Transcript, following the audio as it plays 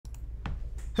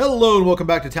Hello and welcome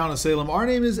back to Town of Salem. Our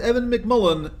name is Evan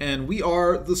McMullin and we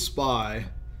are the Spy.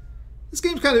 This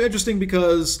game's kind of interesting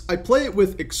because I play it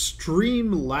with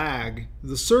extreme lag.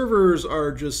 The servers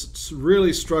are just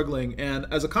really struggling, and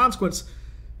as a consequence,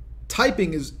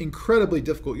 typing is incredibly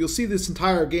difficult. You'll see this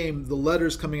entire game, the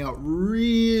letters coming out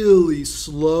really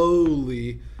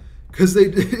slowly because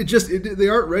they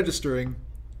aren't registering,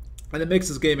 and it makes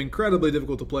this game incredibly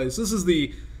difficult to play. So this is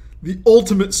the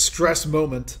ultimate stress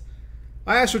moment.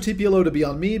 I asked for TPLO to be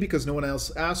on me because no one else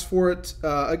asked for it.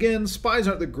 Again, spies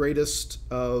aren't the greatest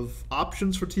of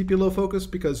options for TPLO focus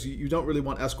because you don't really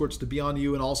want escorts to be on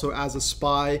you, and also as a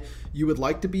spy, you would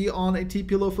like to be on a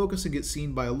TPLO focus and get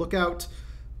seen by a lookout.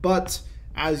 But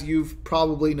as you've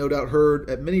probably no doubt heard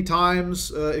at many times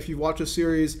if you've watched this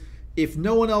series, if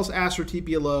no one else asks for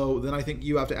TPLO, then I think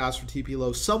you have to ask for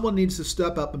TPLO. Someone needs to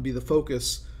step up and be the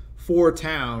focus for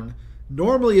town.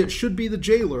 Normally it should be the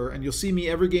jailer, and you'll see me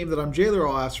every game that I'm jailer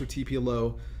I'll ask for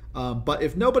TPLO. But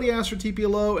if nobody asks for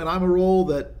TPLO and I'm a role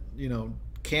that, you know,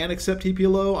 can accept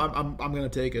TPLO, I'm going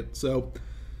to take it. So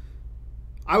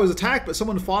I was attacked, but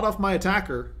someone fought off my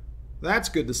attacker. That's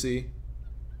good to see.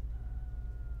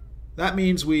 That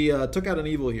means we took out an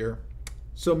evil here.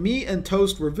 So me and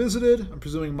Toast were visited. I'm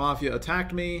presuming Mafia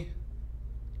attacked me.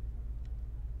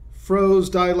 Froze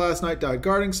died last night, died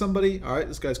guarding somebody. All right,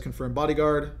 this guy's confirmed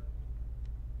bodyguard.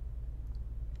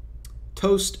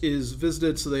 Toast is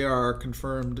visited, so they are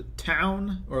confirmed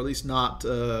town, or at least not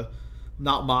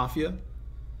Mafia.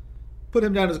 Put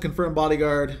him down as a confirmed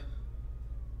bodyguard.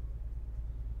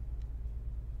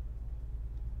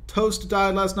 Toast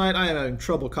died last night. I am having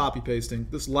trouble copy pasting.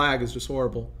 This lag is just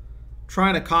horrible.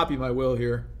 Trying to copy my will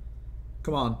here.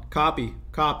 Come on, copy,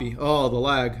 copy. Oh, the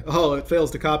lag. Oh, it fails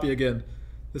to copy again.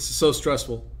 This is so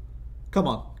stressful. Come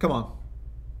on, come on.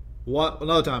 What?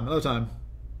 Another time, another time.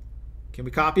 Can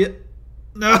we copy it?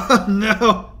 No,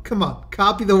 no. Come on,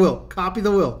 copy the will. Copy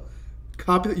the will.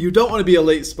 Copy the, you don't want to be a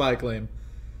late spy claim.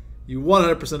 You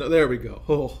 100%. There we go.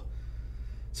 Oh.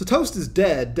 So Toast is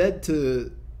dead. Dead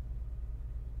to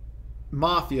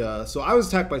Mafia. So I was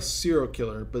attacked by serial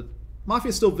killer, but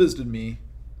Mafia still visited me.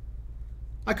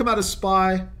 I come out as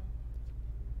spy.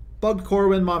 Bugged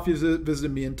Corwin. Mafia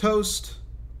visited me and Toast.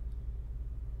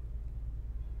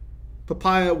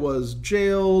 Papaya was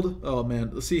jailed. Oh man,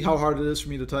 let's see how hard it is for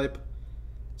me to type.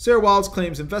 Sarah Wilds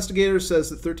claims investigator, says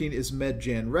that 13 is Med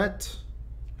Jan Rhett.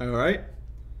 Alright.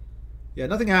 Yeah,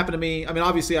 nothing happened to me. I mean,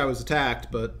 obviously I was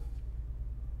attacked, but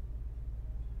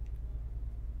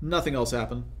nothing else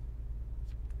happened.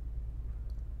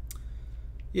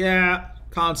 Yeah,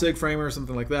 consig framer,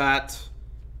 something like that.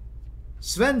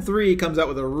 Sven 3 comes out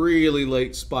with a really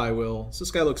late spy will. So this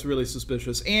guy looks really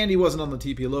suspicious. And he wasn't on the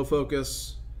TPLO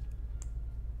focus.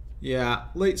 Yeah,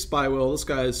 late spy will. This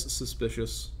guy's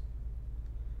suspicious.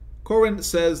 Corwin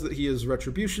says that he is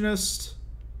retributionist.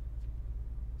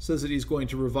 Says that he's going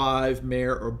to revive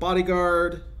mayor or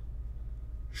bodyguard.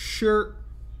 Sure.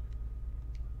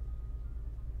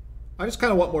 I just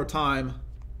kind of want more time.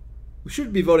 We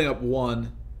should be voting up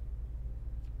one.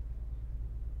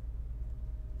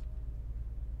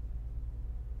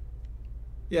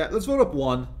 Yeah, let's vote up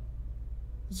one.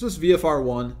 Let's just VFR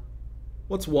one.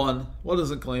 What's one? What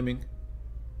isn't claiming?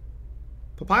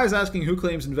 Papaya's asking who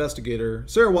claims investigator.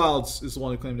 Sarah Wilds is the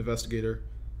one who claimed investigator.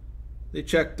 They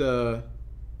checked our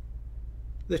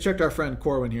friend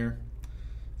Corwin here.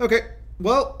 Okay,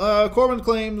 well, Corwin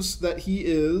claims that he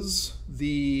is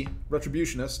the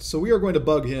retributionist, so we are going to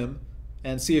bug him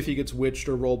and see if he gets witched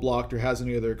or roll blocked or has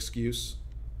any other excuse.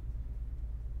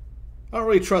 I don't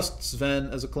really trust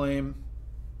Sven as a claim.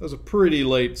 That was a pretty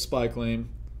late spy claim.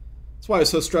 That's why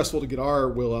it's so stressful to get our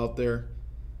will out there.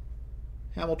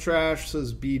 Hamel Trash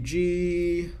says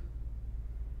BG.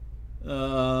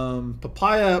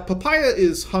 Papaya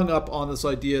is hung up on this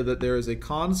idea that there is a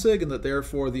consig and that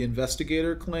therefore the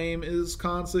investigator claim is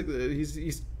consig.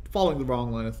 He's following the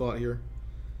wrong line of thought here.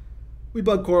 We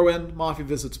bug Corwin. Mafia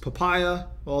visits Papaya.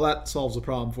 Well, that solves the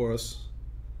problem for us.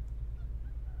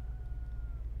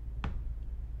 I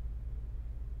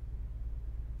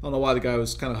don't know why the guy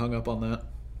was kind of hung up on that.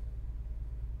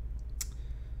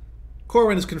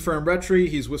 Corwin is confirmed retry.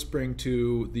 He's whispering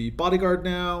to the bodyguard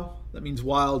now. That means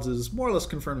Wilds is more or less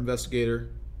confirmed investigator.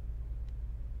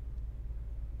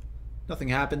 Nothing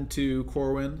happened to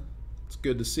Corwin. It's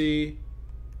good to see.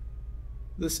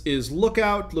 This is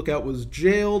Lookout. Lookout was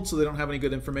jailed, so they don't have any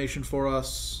good information for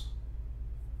us.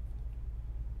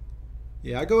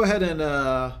 Yeah, I go ahead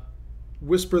and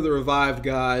whisper the revived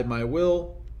guy my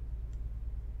will.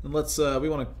 And let's, we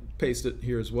want to paste it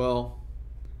here as well.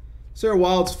 Sarah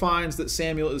Wilds finds that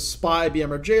Samuel is spy,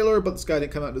 BM, or jailer, but this guy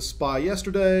didn't come out to spy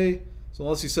yesterday. So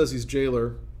unless he says he's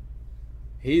jailer,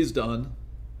 he's done.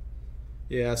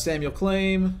 Yeah, Samuel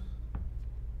claim.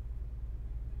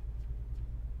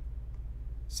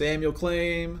 Samuel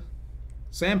claim.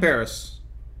 Sam Paris.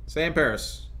 Sam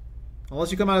Paris.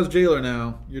 Unless you come out as jailer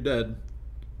now, you're dead.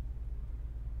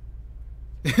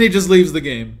 And he just leaves the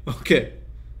game. Okay.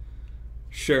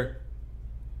 Sure.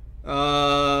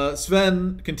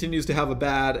 Sven continues to have a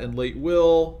bad and late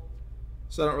will,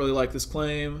 so I don't really like this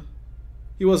claim.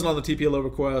 He wasn't on the TPLO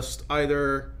request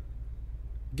either.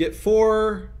 Get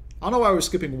 4. I don't know why we're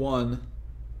skipping 1,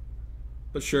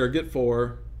 but sure, get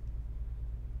 4.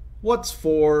 What's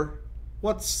 4?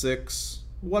 What's 6?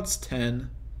 What's 10?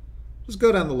 Just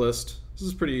go down the list. This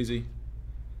is pretty easy.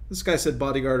 This guy said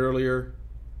bodyguard earlier.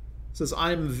 Says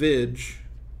I'm Vig.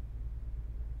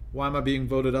 Why am I being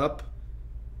voted up?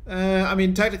 I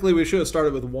mean, technically we should have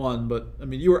started with 1, but I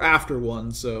mean, you were after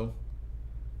 1, so.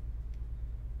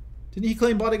 Didn't he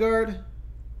claim bodyguard?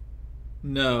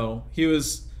 No. He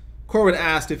was. Corwin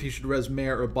asked if he should res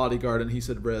mayor or bodyguard, and he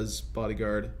said res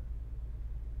bodyguard.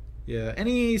 Yeah.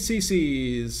 Any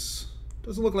CCs?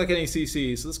 Doesn't look like any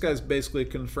CCs, so this guy's basically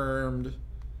confirmed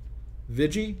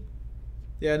Vigi?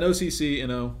 Yeah, no CC, you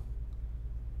know.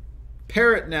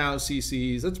 Parrot now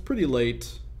CCs. That's pretty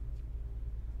late.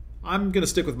 I'm going to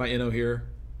stick with my Inno here.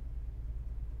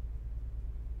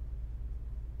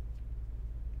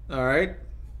 Alright.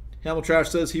 Hamiltrash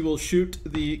says he will shoot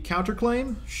the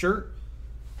counterclaim. Sure.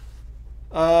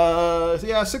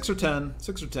 Yeah, 6 or 10.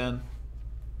 6 or 10.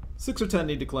 6 or 10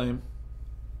 need to claim.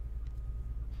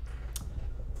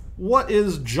 What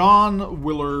is John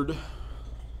Willard?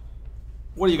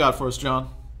 What do you got for us, John?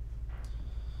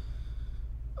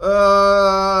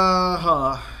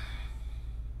 I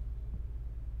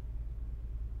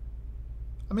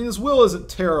mean, his will isn't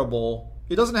terrible.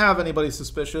 He doesn't have anybody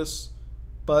suspicious,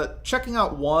 but checking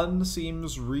out 1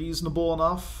 seems reasonable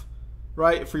enough,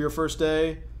 right, for your first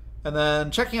day. And then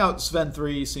checking out Sven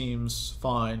 3 seems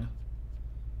fine,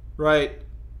 right?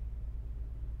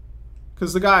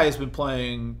 Because the guy has been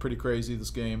playing pretty crazy this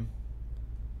game.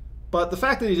 But the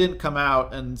fact that he didn't come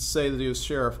out and say that he was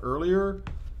sheriff earlier,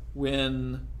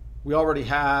 when we already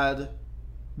had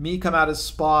me come out as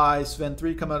spy, Sven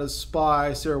 3 come out as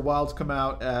spy, Sarah Wilds come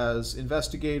out as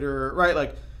investigator, right?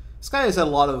 Like, this guy has had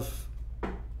a lot of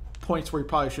points where he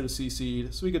probably should have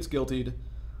CC'd, so he gets guiltied.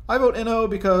 I vote Inno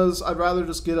because I'd rather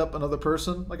just get up another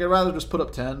person. Like, I'd rather just put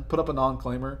up 10, put up a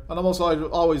non-claimer. And I'd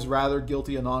always rather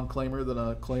guilty a non-claimer than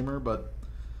a claimer, but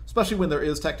especially when there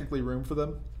is technically room for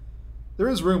them. There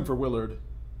is room for Willard.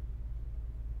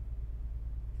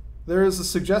 There is a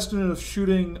suggestion of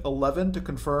shooting 11 to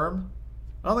confirm.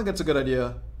 I don't think that's a good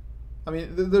idea. I mean,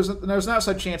 there's an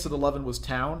outside chance that 11 was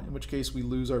Town, in which case we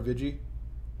lose our Vigi.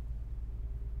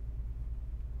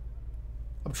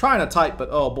 I'm trying to type, but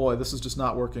oh boy, this is just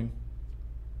not working.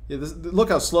 Yeah, look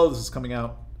how slow this is coming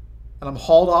out. And I'm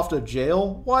hauled off to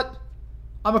jail? What?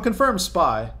 I'm a confirmed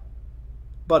spy.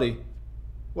 Buddy,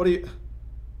 what do you...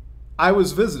 I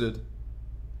was visited.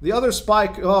 The other spy...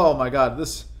 Oh my god,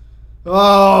 this...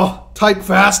 Oh, type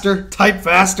faster, type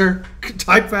faster,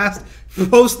 type fast.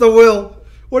 Post the will.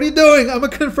 What are you doing? I'm a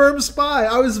confirmed spy.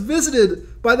 I was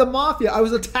visited by the mafia. I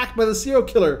was attacked by the serial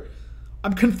killer.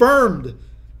 I'm confirmed.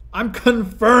 I'm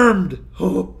confirmed.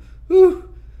 Oh,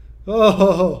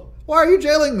 oh, why are you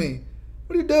jailing me?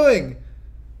 What are you doing?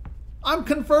 I'm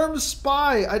confirmed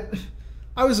spy.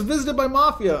 I was visited by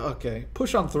mafia. Okay,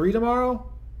 push on 3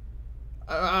 tomorrow.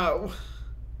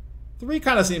 3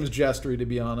 kind of seems gestury, to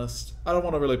be honest. I don't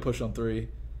want to really push on 3.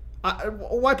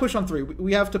 Why push on 3?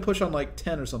 We have to push on like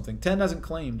 10 or something. 10 hasn't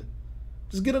claimed.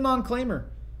 Just get a non-claimer.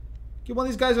 Get one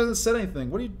of these guys who hasn't said anything.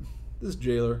 What are you... This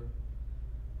jailer.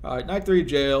 Alright, night 3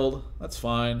 jailed. That's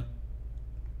fine.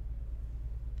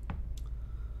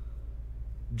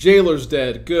 Jailer's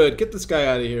dead. Good. Get this guy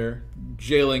out of here.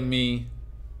 Jailing me.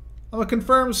 I'm a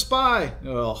confirmed spy.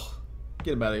 Ugh.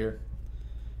 Get him out of here.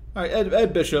 Alright,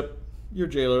 Ed Bishop. You're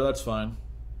jailer. That's fine.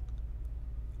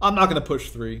 I'm not going to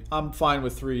push 3. I'm fine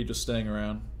with 3 just staying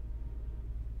around.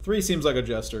 3 seems like a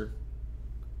jester.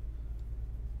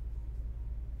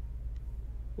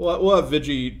 We'll have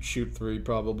Vigi shoot 3,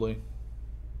 probably.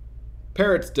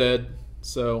 Parrot's dead,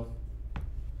 so...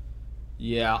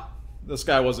 Yeah. This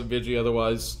guy wasn't Vigi,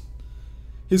 otherwise...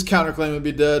 His counterclaim would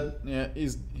be dead. Yeah,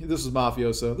 this is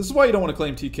Mafioso. This is why you don't want to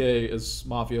claim TK as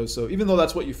Mafioso. Even though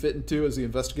that's what you fit into as the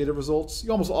investigative results,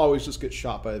 you almost always just get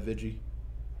shot by a Vigi.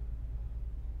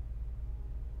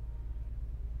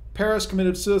 Paris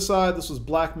committed suicide. This was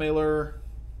blackmailer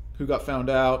who got found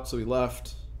out, so he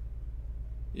left.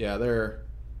 Yeah, there.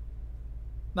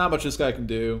 Not much this guy can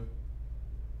do.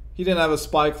 He didn't have a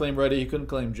spy claim ready. He couldn't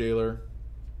claim jailer.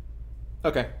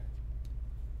 Okay.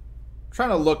 Trying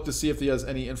to look to see if he has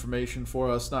any information for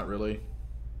us. Not really.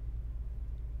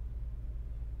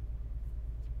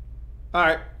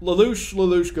 Alright, Lelouch.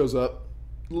 Lelouch goes up.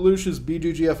 Lelouch is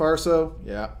BGGF Arso.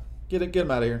 Yeah. Get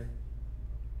him out of here.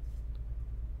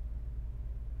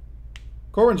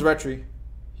 Corwin's Retry.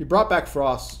 He brought back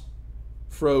Frost.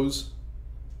 Froze.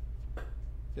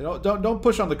 You know, don't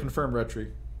push on the confirmed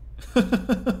Retry.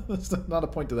 That's not a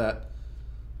point to that.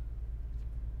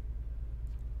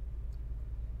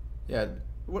 Yeah.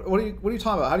 What are you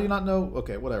talking about? How do you not know?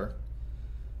 Okay, whatever.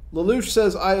 Lelouch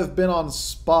says I have been on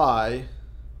Spy.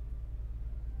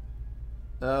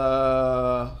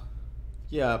 Yeah,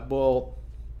 well,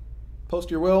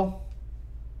 post your will.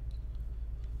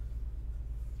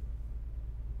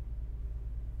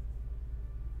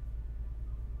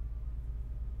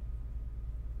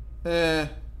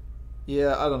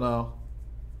 Yeah, I don't know.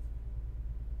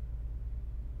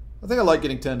 I think I like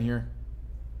getting 10 here.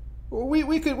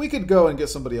 We could go and get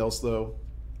somebody else though.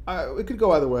 It could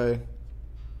go either way.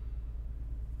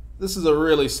 This is a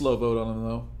really slow vote on him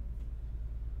though.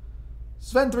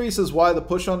 Sven3 says, why the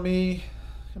push on me?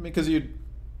 I mean, because you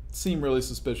seem really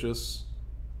suspicious.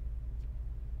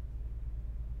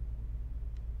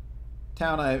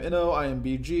 Town, I am Inno, I am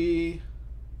BG.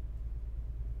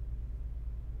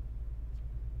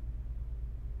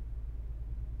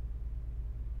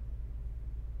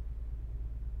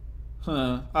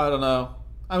 Huh, I don't know.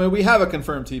 I mean, we have a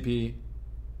confirmed TP,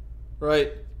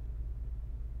 right?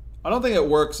 I don't think it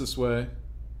works this way.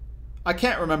 I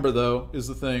can't remember, though, is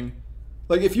the thing.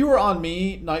 Like, if you were on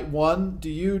me, night 1, do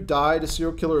you die to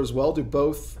serial killer as well? Do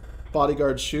both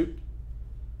bodyguards shoot?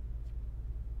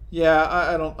 Yeah,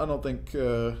 I don't think,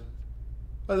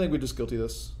 I think we just guilty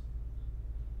this.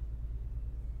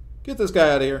 Get this guy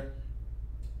out of here.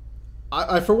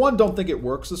 I, for one, don't think it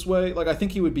works this way. Like, I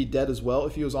think he would be dead as well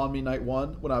if he was on me night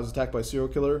 1 when I was attacked by a serial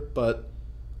killer, but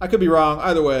I could be wrong.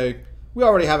 Either way, we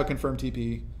already have a confirmed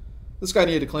TP. This guy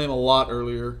needed to claim a lot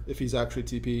earlier if he's actually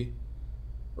TP.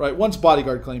 Right, once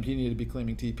bodyguard claimed, he needed to be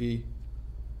claiming TP.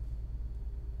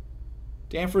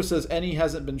 Danforth says any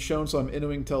hasn't been shown, so I'm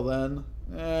innoing till then.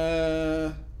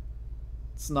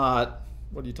 It's not.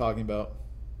 What are you talking about?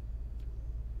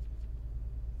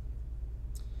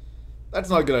 That's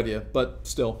not a good idea, but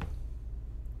still.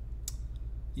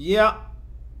 Yeah.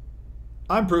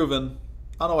 I'm proven.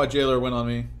 I don't know why Jailer went on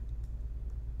me.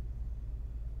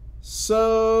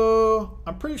 So,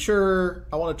 I'm pretty sure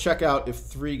I want to check out if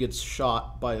 3 gets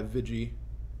shot by a Vigi.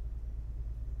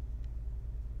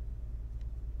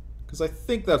 Because I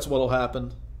think that's what'll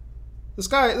happen. This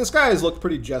guy has looked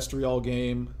pretty jestery all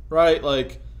game, right?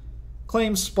 Like,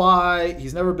 claims Spy.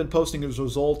 He's never been posting his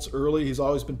results early. He's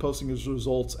always been posting his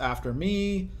results after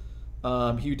me.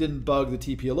 He didn't bug the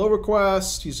TPLO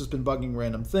request. He's just been bugging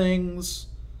random things.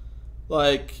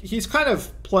 Like, he's kind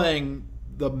of playing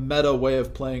the meta way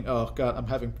of playing. Oh god, I'm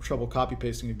having trouble copy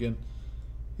pasting again.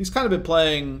 He's kind of been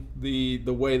playing the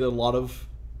way that a lot of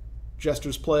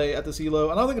jesters play at this elo.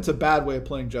 And I don't think it's a bad way of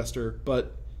playing jester,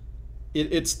 but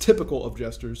it's typical of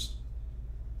jesters.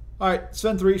 All right,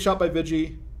 Sven 3 shot by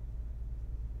Vigi.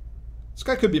 This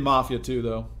guy could be Mafia too,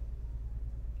 though.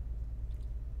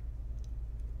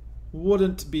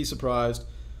 Wouldn't be surprised.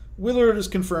 Willard is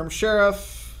confirmed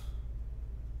Sheriff.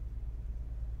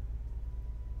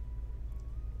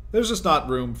 There's just not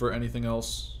room for anything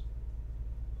else.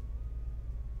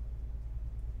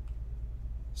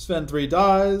 Sven 3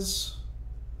 dies.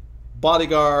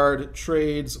 Bodyguard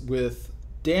trades with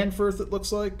Danforth, it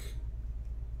looks like.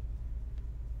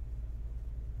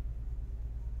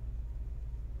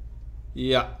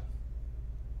 Yeah.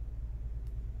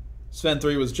 Sven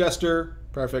 3 was Jester.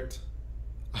 Perfect.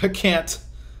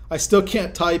 I still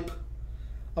can't type.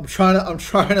 I'm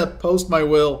trying to post my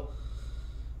will.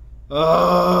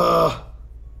 Oh,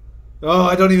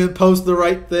 I don't even post the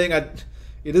right thing.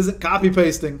 It isn't copy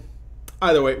pasting.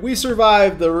 Either way, we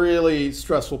survived the really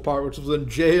stressful part, which was when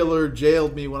Jailer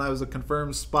jailed me when I was a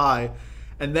confirmed spy.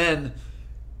 And then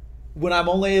when I'm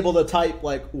only able to type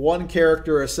like 1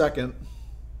 character a second,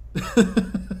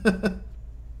 I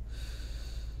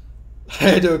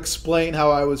had to explain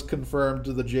how I was confirmed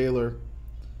to the Jailer.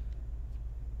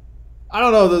 I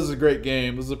don't know if this is a great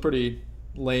game. This is a pretty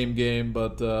lame game,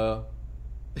 but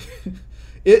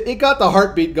it got the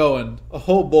heartbeat going.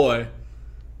 Oh boy.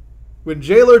 When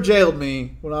Jailer jailed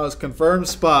me when I was confirmed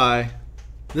spy,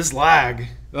 this lag.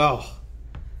 Oh.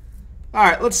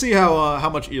 Alright, let's see how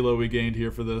much elo we gained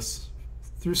here for this.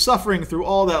 Through suffering through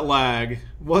all that lag,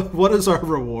 what is our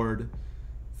reward?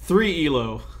 3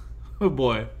 elo. Oh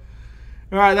boy.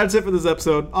 Alright, that's it for this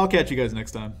episode. I'll catch you guys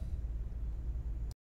next time.